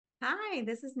Hi,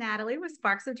 this is Natalie with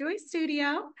Sparks of Joy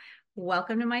Studio.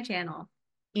 Welcome to my channel.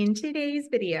 In today's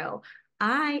video,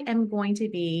 I am going to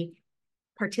be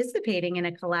participating in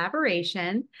a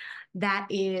collaboration that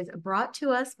is brought to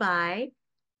us by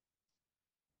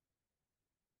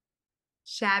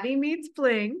Shabby Meets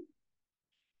Bling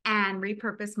and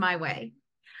Repurpose My Way.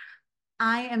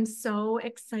 I am so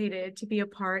excited to be a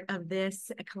part of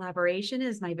this collaboration. It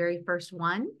is my very first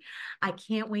one. I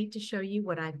can't wait to show you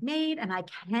what I've made, and I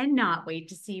cannot wait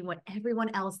to see what everyone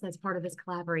else that's part of this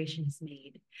collaboration has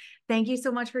made. Thank you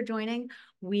so much for joining.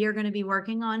 We are going to be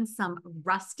working on some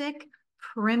rustic,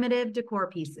 primitive decor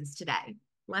pieces today.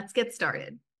 Let's get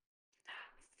started.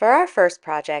 For our first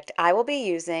project, I will be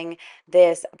using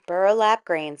this burlap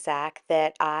grain sack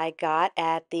that I got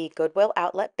at the Goodwill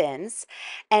outlet bins.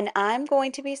 And I'm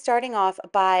going to be starting off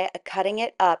by cutting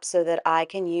it up so that I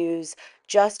can use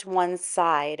just one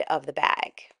side of the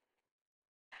bag.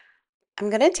 I'm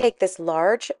going to take this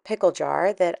large pickle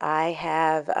jar that I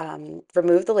have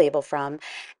removed the label from,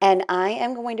 and I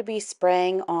am going to be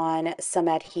spraying on some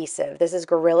adhesive. This is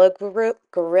Gorilla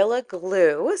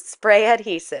Glue spray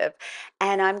adhesive,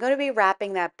 and I'm going to be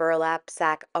wrapping that burlap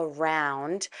sack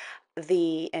around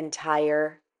the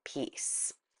entire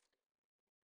piece.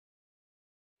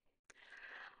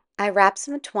 I wrap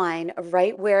some twine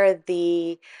right where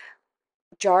the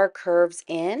jar curves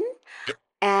in.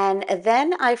 And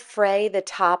then I fray the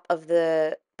top of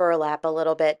the burlap a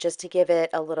little bit just to give it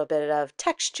a little bit of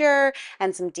texture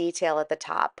and some detail at the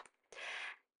top.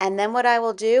 And then what I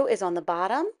will do is on the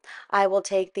bottom, I will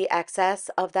take the excess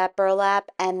of that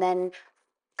burlap and then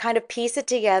kind of piece it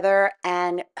together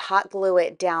and hot glue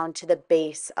it down to the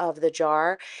base of the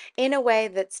jar in a way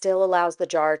that still allows the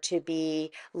jar to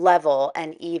be level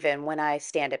and even when I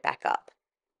stand it back up.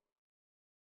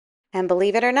 And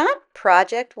believe it or not,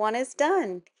 project one is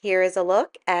done. Here is a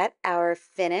look at our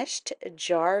finished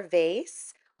jar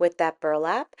vase with that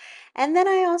burlap. And then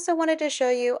I also wanted to show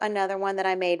you another one that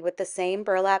I made with the same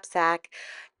burlap sack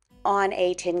on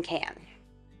a tin can.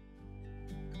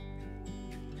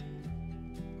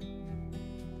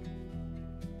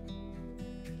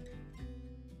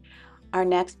 Our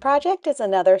next project is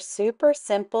another super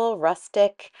simple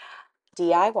rustic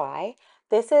DIY.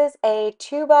 This is a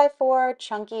 2x4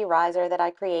 chunky riser that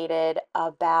I created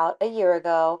about a year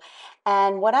ago.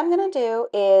 And what I'm going to do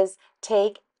is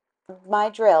take my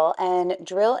drill and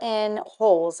drill in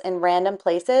holes in random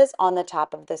places on the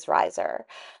top of this riser.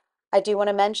 I do want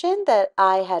to mention that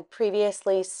I had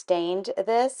previously stained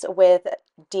this with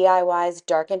DIY's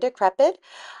Dark and Decrepit,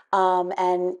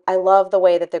 and I love the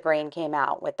way that the grain came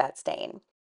out with that stain.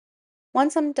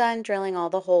 Once I'm done drilling all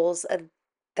the holes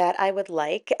that I would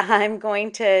like, I'm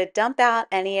going to dump out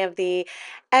any of the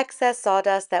excess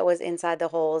sawdust that was inside the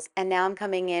holes. And now I'm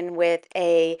coming in with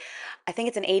I think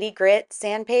it's an 80 grit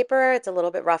sandpaper. It's a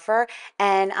little bit rougher.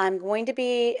 And I'm going to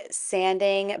be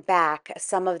sanding back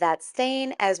some of that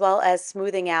stain as well as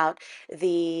smoothing out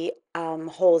the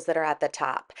holes that are at the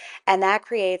top. And that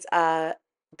creates that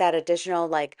additional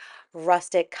like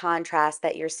rustic contrast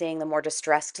that you're seeing, the more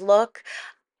distressed look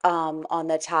on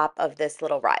the top of this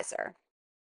little riser.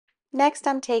 Next,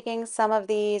 I'm taking some of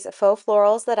these faux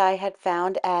florals that I had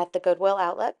found at the Goodwill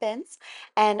outlet bins,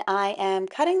 and I am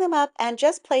cutting them up and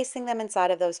just placing them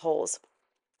inside of those holes.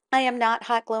 I am not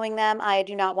hot gluing them. I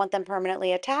do not want them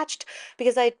permanently attached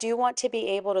because I do want to be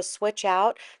able to switch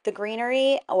out the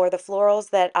greenery or the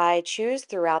florals that I choose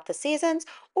throughout the seasons.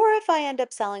 Or if I end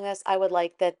up selling this, I would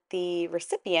like that the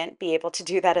recipient be able to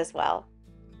do that as well.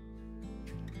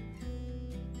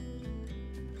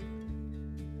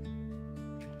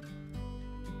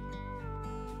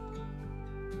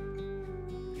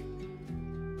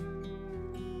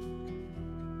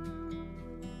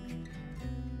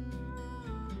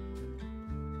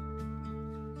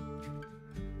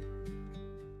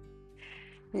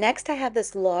 Next, I have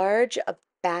this large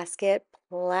basket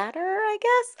platter, I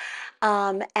guess.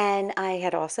 And I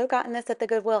had also gotten this at the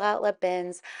Goodwill outlet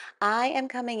bins. I am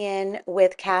coming in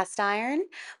with cast iron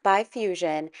by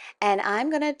Fusion, and I'm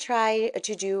going to try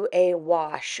to do a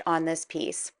wash on this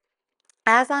piece.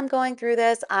 As I'm going through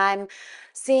this, I'm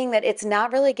seeing that it's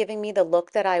not really giving me the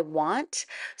look that I want.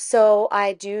 So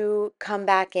I do come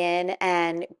back in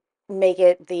and make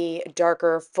it the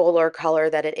darker, fuller color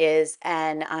that it is.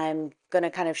 And I'm going to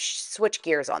kind of switch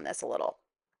gears on this a little.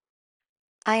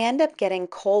 I end up getting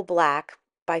coal black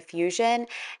by Fusion,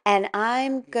 and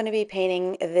I'm going to be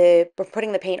putting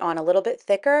the paint on a little bit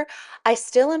thicker. I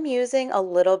still am using a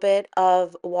little bit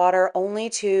of water only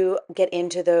to get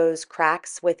into those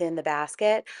cracks within the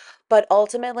basket, but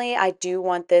ultimately I do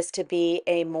want this to be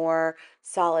a more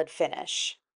solid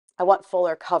finish. I want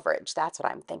fuller coverage. That's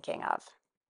what I'm thinking of.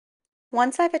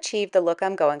 Once I've achieved the look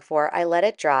I'm going for, I let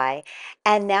it dry,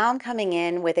 and now I'm coming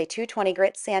in with a 220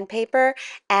 grit sandpaper,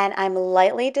 and I'm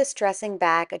lightly distressing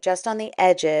back just on the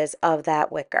edges of that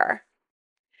wicker.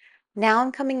 Now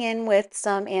I'm coming in with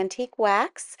some antique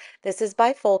wax. This is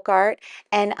by Folk Art,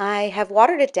 and I have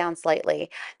watered it down slightly.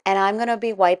 And I'm going to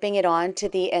be wiping it on to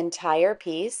the entire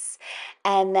piece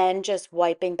and then just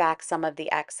wiping back some of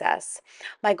the excess.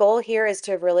 My goal here is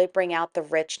to really bring out the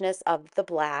richness of the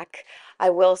black. I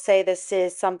will say this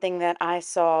is something that I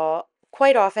saw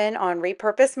quite often on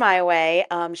Repurpose My Way.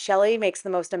 Shelly makes the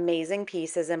most amazing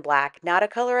pieces in black. Not a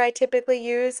color I typically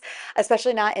use,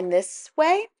 especially not in this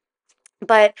way.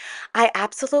 But I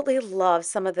absolutely love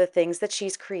some of the things that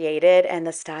she's created and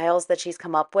the styles that she's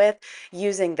come up with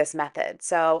using this method.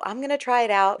 So I'm going to try it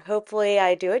out. Hopefully,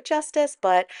 I do it justice.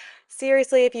 But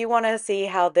seriously, if you want to see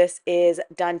how this is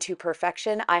done to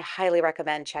perfection, I highly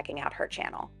recommend checking out her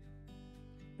channel.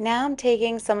 Now I'm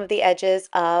taking some of the edges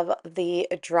of the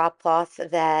drop cloth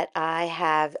that I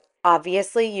have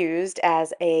obviously used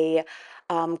as a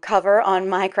cover on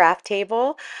my craft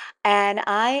table, and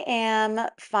I am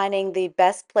finding the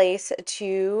best place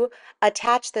to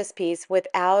attach this piece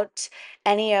without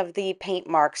any of the paint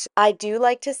marks. I do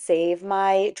like to save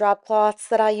my drop cloths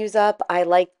that I use up. I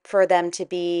like for them to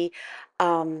be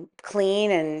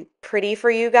clean and pretty for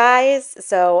you guys.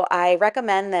 So I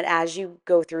recommend that as you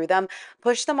go through them,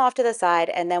 push them off to the side,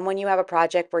 and then when you have a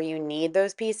project where you need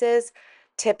those pieces,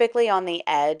 typically on the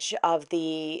edge of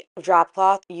the drop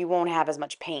cloth, you won't have as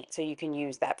much paint, so you can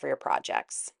use that for your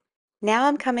projects. Now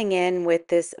I'm coming in with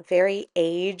this very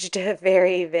aged,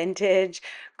 very vintage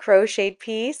crocheted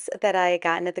piece that I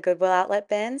gotten at the Goodwill outlet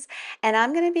bins. And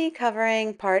I'm going to be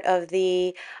covering part of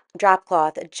the drop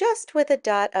cloth just with a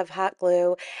dot of hot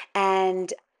glue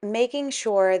and making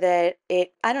sure that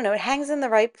I don't know, it hangs in the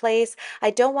right place. I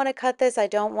don't want to cut this. I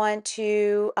don't want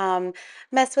to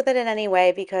mess with it in any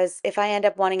way because if I end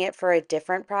up wanting it for a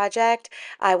different project,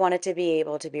 I want it to be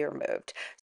able to be removed.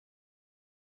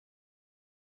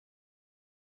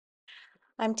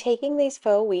 I'm taking these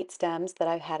faux wheat stems that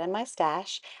I've had in my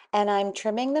stash and I'm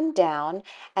trimming them down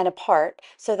and apart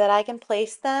so that I can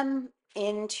place them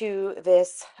into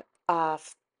this uh,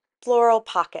 floral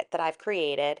pocket that I've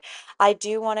created. I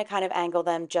do want to kind of angle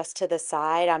them just to the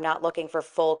side. I'm not looking for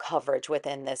full coverage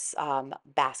within this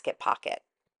basket pocket.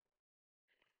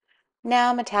 Now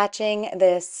I'm attaching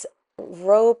this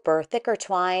rope or thicker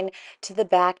twine to the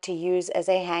back to use as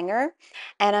a hanger,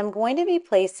 and I'm going to be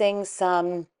placing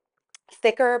some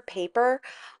thicker paper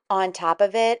on top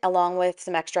of it, along with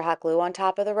some extra hot glue on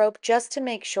top of the rope, just to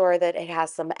make sure that it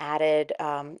has some added,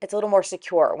 it's a little more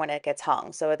secure when it gets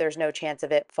hung, so there's no chance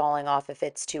of it falling off if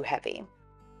it's too heavy.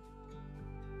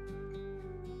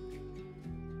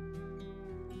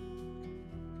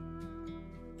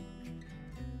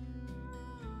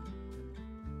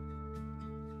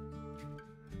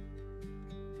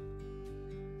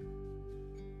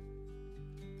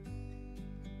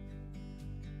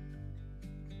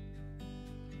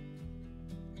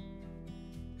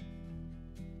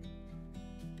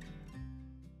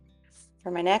 For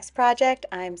my next project,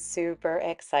 I'm super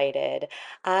excited.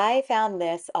 I found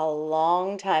this a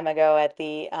long time ago at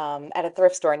the at a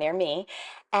thrift store near me,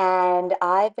 and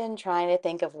I've been trying to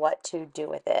think of what to do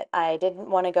with it. I didn't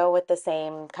want to go with the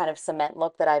same kind of cement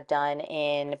look that I've done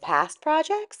in past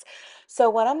projects. So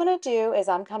what I'm going to do is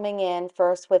I'm coming in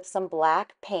first with some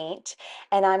black paint,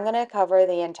 and I'm going to cover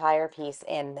the entire piece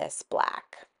in this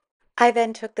black. I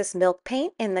then took this milk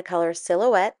paint in the color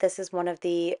Silhouette. This is one of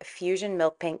the fusion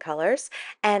milk paint colors,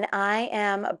 and I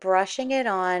am brushing it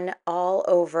on all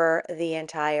over the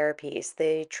entire piece,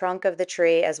 the trunk of the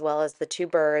tree as well as the two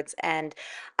birds. And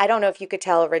I don't know if you could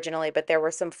tell originally, but there were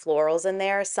some florals in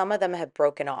there. Some of them have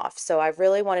broken off. So I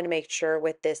really wanted to make sure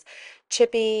with this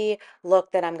chippy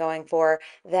look that I'm going for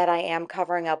that I am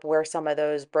covering up where some of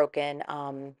those broken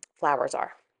flowers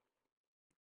are.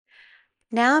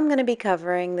 Now I'm going to be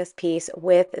covering this piece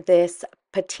with this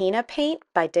Patina paint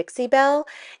by Dixie Belle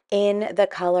in the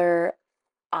color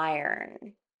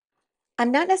Iron.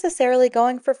 I'm not necessarily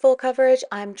going for full coverage.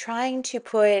 I'm trying to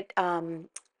put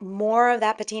more of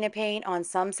that patina paint on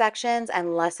some sections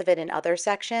and less of it in other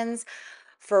sections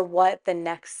for what the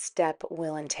next step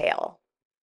will entail.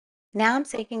 Now I'm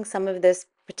taking some of this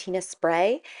patina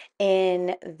spray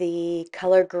in the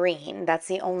color green. That's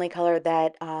the only color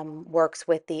that works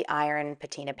with the iron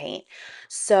patina paint.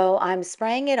 So I'm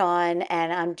spraying it on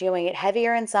and I'm doing it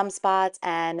heavier in some spots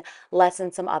and less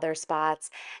in some other spots.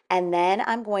 And then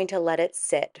I'm going to let it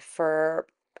sit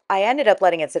I ended up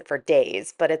letting it sit for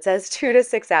days, but it says 2 to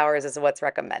 6 hours is what's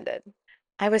recommended.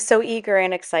 I was so eager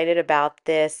and excited about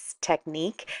this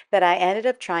technique that I ended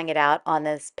up trying it out on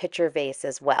this picture vase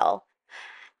as well.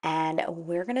 And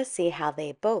we're going to see how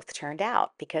they both turned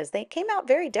out because they came out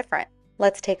very different.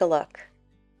 Let's take a look.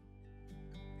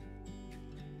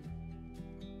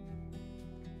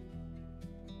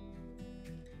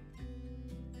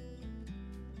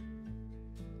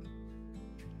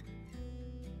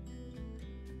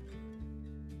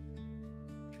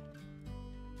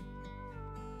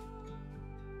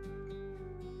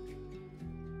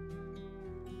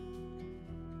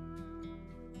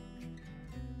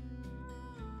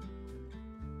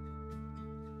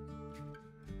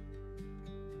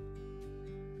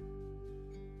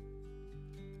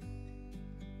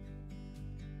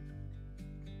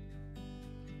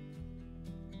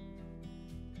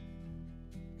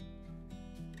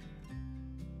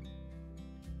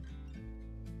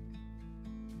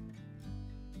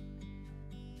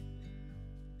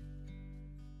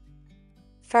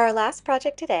 For our last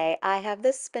project today, I have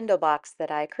this spindle box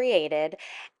that I created,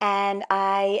 and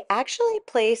I actually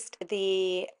placed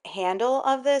the handle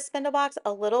of the spindle box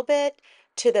a little bit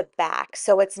to the back,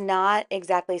 so it's not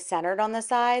exactly centered on the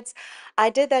sides. I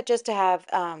did that just to have,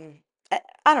 I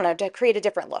don't know, to create a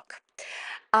different look.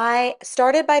 I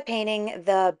started by painting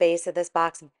the base of this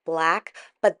box black,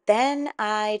 but then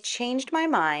I changed my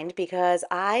mind because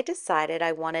I decided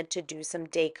I wanted to do some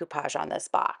decoupage on this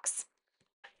box.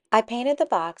 I painted the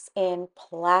box in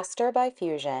Plaster by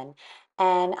Fusion,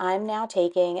 and I'm now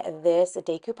taking this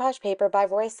decoupage paper by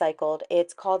Recycled.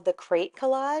 It's called the Crate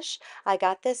Collage. I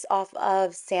got this off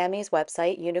of Sammy's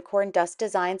website,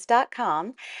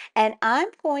 unicorndustdesigns.com, and I'm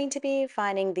going to be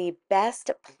finding the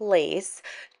best place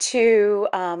to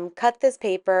cut this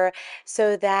paper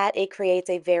so that it creates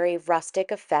a very rustic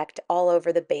effect all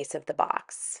over the base of the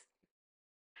box.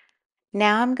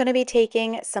 Now I'm going to be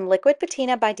taking some liquid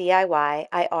patina by DIY.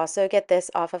 I also get this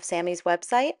off of Sammy's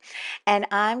website, and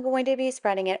I'm going to be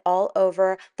spreading it all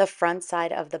over the front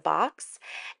side of the box.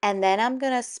 And then I'm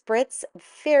going to spritz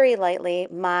very lightly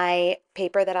my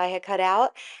paper that I had cut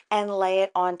out and lay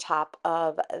it on top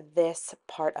of this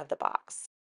part of the box.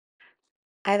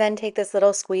 I then take this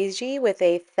little squeegee with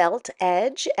a felt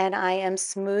edge and I am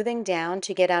smoothing down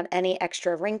to get out any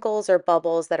extra wrinkles or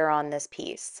bubbles that are on this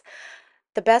piece.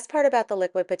 The best part about the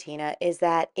liquid patina is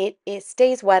that it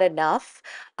stays wet enough.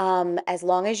 As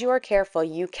long as you are careful,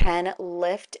 you can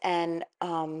lift and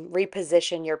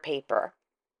reposition your paper.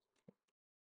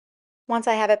 Once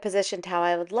I have it positioned how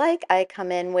I would like, I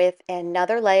come in with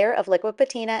another layer of liquid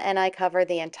patina and I cover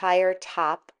the entire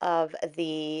top of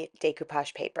the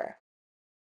decoupage paper.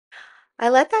 I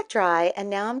let that dry and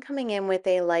now I'm coming in with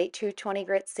a light 220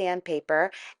 grit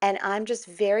sandpaper and I'm just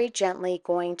very gently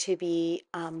going to be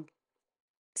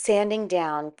sanding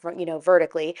down,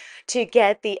 vertically to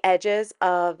get the edges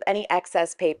of any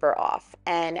excess paper off.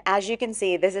 And as you can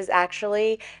see, this is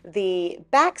actually the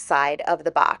back side of the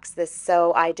box.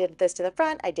 So I did this to the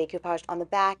front, I decoupaged on the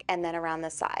back and then around the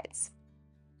sides.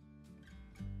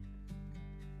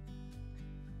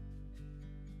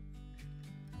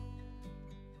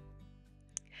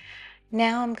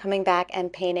 Now I'm coming back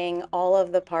and painting all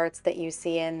of the parts that you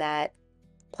see in that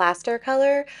plaster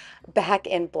color back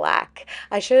in black.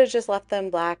 I should have just left them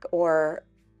black or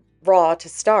raw to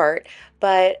start,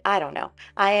 but I don't know.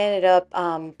 I ended up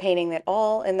painting it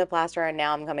all in the plaster and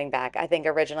now I'm coming back. I think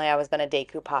originally I was going to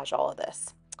decoupage all of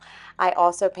this. I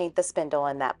also paint the spindle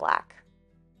in that black.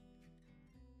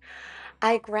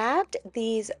 I grabbed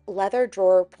these leather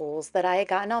drawer pulls that I had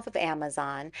gotten off of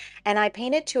Amazon and I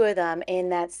painted two of them in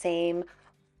that same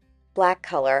black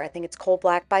color. I think it's Coal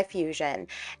Black by Fusion.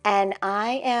 And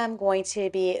I am going to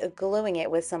be gluing it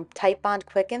with some Titebond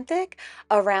Quick and Thick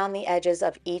around the edges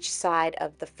of each side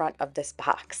of the front of this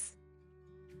box.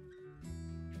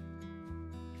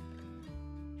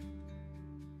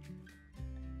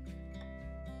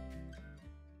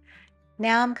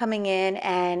 Now I'm coming in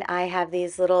and I have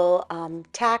these little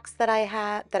tacks that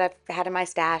I've had in my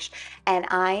stash, and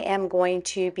I am going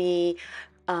to be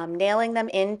nailing them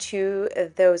into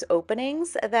those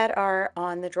openings that are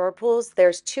on the drawer pulls.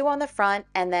 There's two on the front,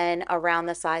 and then around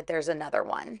the side there's another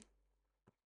one.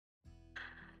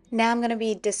 Now I'm going to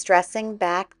be distressing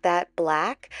back that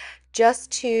black just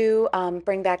to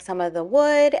bring back some of the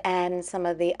wood and some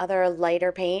of the other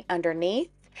lighter paint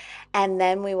underneath. And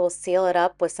then we will seal it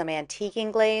up with some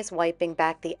antiquing glaze, wiping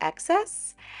back the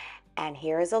excess. And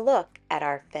here is a look at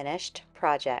our finished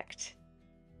project.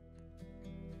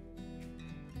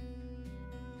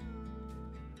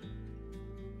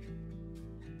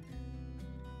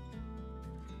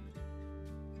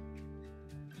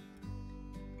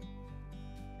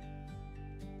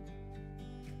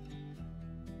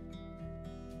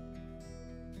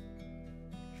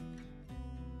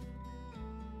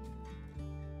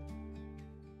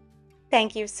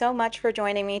 Thank you so much for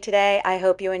joining me today. I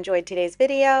hope you enjoyed today's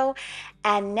video.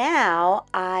 And now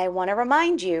I want to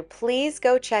remind you, please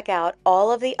go check out all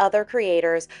of the other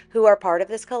creators who are part of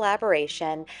this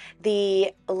collaboration.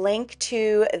 The link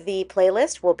to the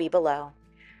playlist will be below.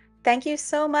 Thank you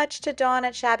so much to Dawn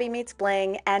at Shabby Meets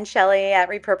Bling and Shelly at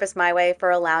Repurpose My Way for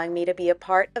allowing me to be a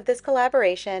part of this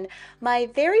collaboration, my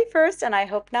very first and I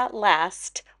hope not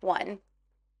last one.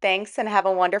 Thanks and have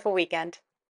a wonderful weekend.